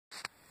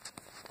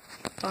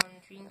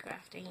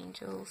Dreamcraft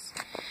Angels.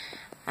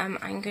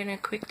 I'm going to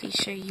quickly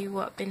show you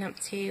what I've been up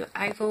to.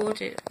 I've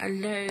ordered a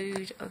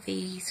load of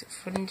these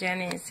from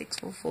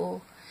jennings644.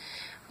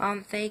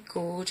 Aren't they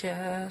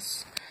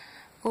gorgeous?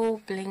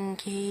 All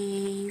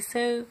blinky,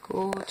 so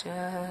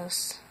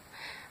gorgeous.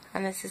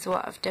 And this is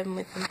what I've done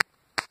with them.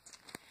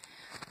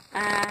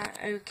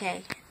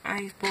 Okay,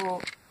 I've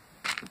bought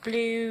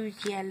blue,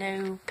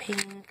 yellow,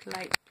 pink,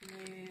 light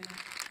blue.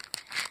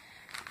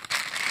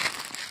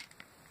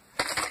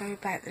 Sorry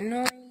about the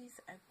noise.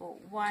 I bought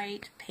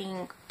white,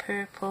 pink,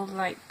 purple,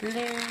 light blue,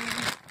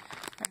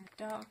 and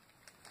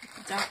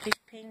darkish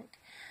pink.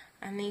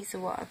 And these are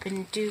what I've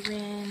been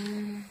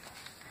doing.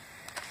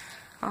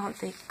 Aren't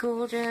they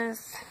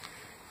gorgeous?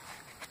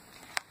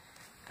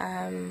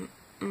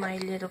 My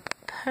Little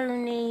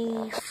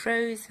Pony,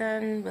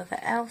 Frozen with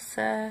the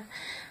Elsa,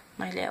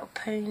 My Little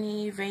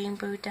Pony,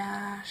 Rainbow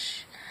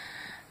Dash.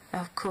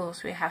 Of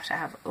course, we have to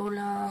have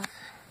Olaf.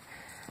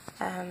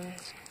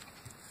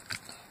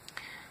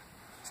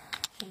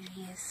 Here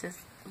he is as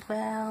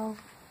well,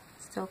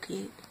 still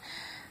cute.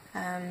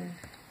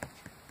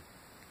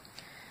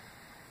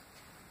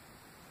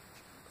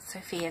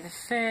 Sophia the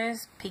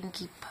First,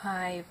 Pinkie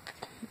Pie,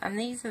 and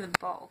these are the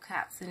bottle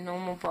caps, the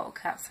normal bottle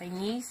caps I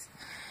use.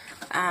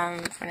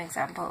 For an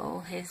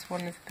example, here's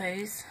one of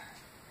those.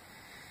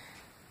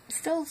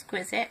 Still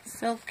exquisite,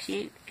 still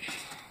cute.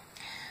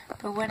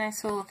 But when I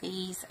saw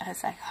these, I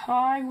was like, oh,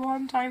 I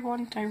want.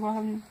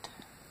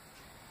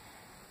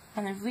 And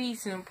a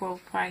reasonable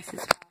price as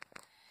well.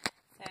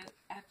 So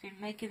I've been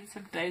making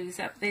some bows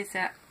up. There's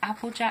an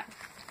Applejack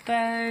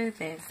bow,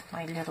 there's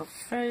my little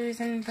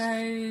Frozen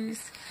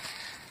bows.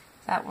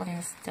 That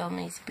one still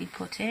needs to be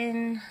put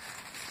in.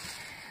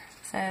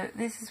 So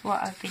this is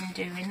what I've been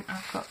doing.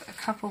 I've got a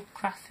couple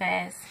craft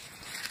fairs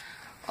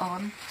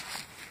on.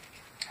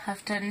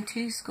 I've done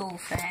 2 school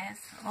fairs.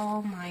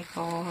 Oh my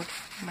god,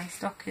 my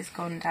stock has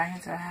gone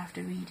down, so I have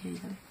to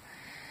redo them.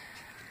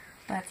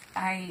 But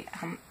I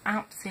am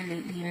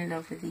absolutely in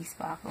love with these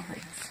sparkle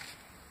things.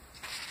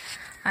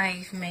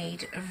 I've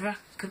made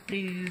rock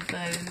blue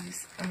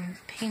bows and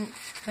pink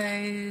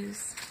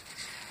bows,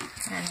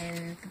 and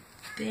in the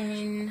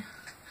bin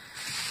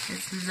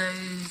there's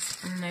loads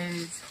and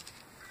loads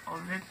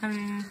of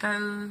ribbon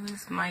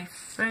bows, my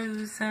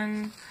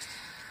Frozen.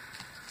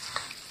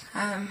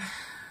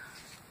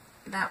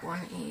 That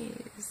one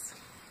is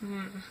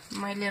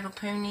My Little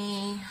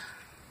Pony,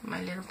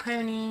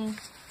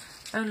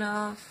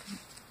 Olaf.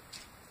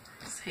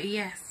 So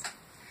yes,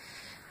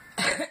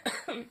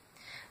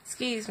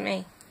 excuse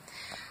me.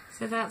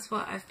 So that's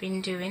what I've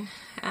been doing.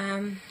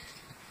 I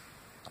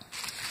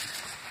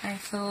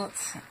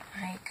thought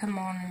I'd come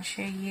on and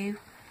show you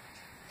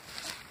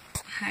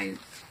how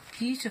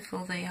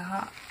beautiful they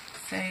are.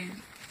 So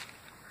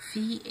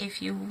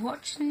if you're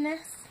watching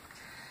this,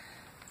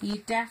 you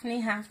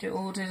definitely have to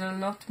order a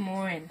lot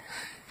more in.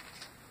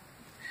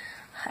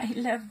 I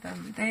love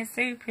them. They're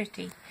so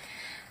pretty.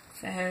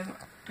 So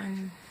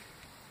I'm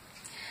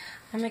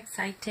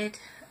excited.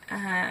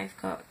 I've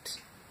got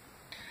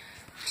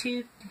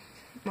 3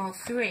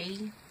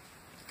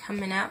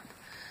 coming up.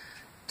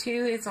 2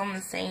 is on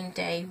the same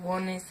day.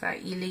 1 is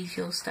that you leave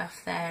your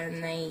stuff there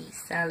and they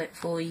sell it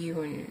for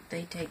you and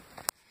they take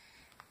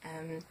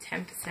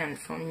 10%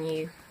 from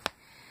you.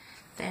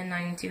 Then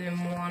I'm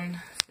doing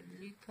 1 for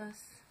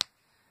lupus.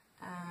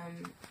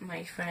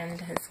 My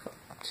friend has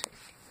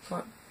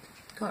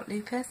got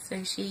lupus,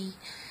 so she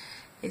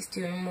is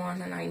doing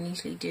 1, and I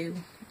usually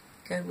do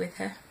go with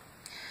her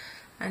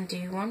and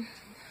do 1.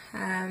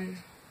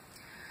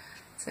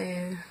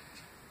 So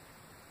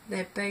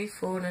they're both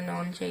falling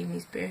on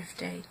Jamie's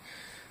birthday,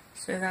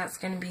 so that's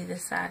going to be the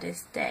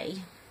saddest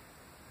day,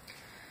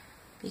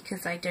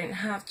 because I don't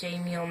have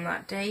Jamie on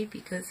that day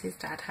because his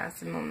dad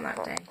has him on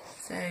that day.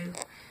 So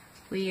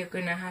we are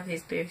going to have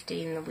his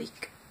birthday in the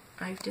week.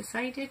 I've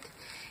decided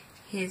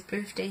his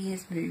birthday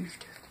is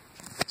moved,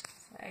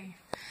 so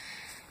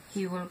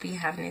he will be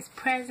having his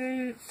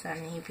presents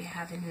and he'll be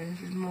having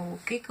more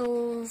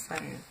giggles,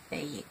 and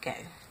there you go.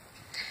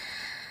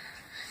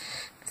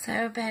 So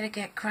I better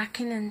get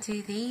cracking and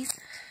do these,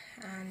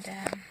 and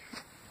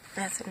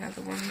that's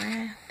another one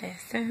there. They're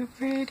so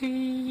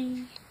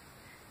pretty.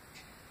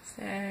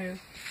 So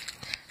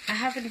I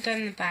haven't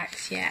done the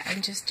backs yet,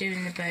 I'm just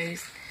doing the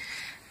bows,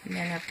 and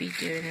then I'll be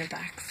doing the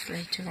backs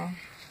later on.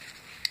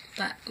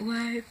 But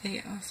wow, they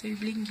are so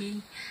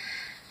blinky.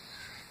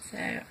 So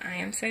I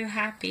am so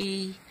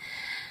happy.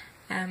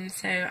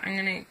 So I'm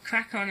going to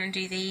crack on and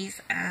do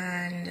these,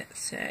 and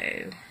so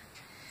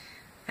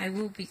I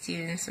will be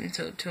doing some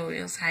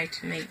tutorials how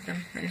to make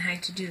them and how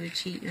to do a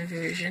cheaper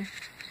version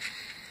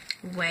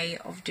way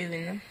of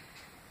doing them.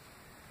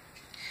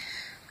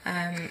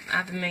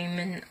 At the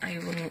moment I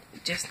will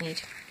just need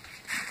to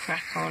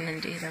crack on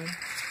and do them.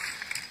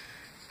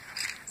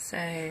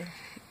 So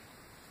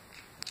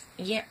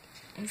yep,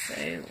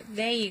 so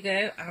there you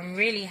go. I'm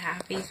really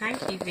happy.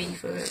 Thank you, V,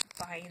 for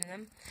buying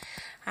them,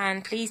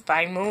 and please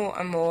buy more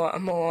and more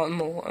and more and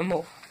more and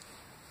more.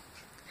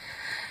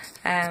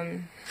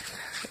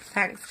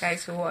 Thanks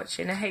guys for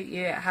watching. I hope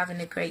you're having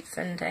a great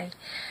Sunday,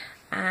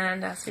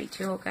 and I'll speak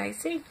to you all guys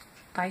soon.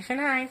 Bye for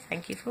now.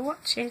 Thank you for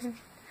watching.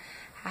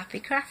 Happy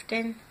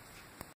crafting.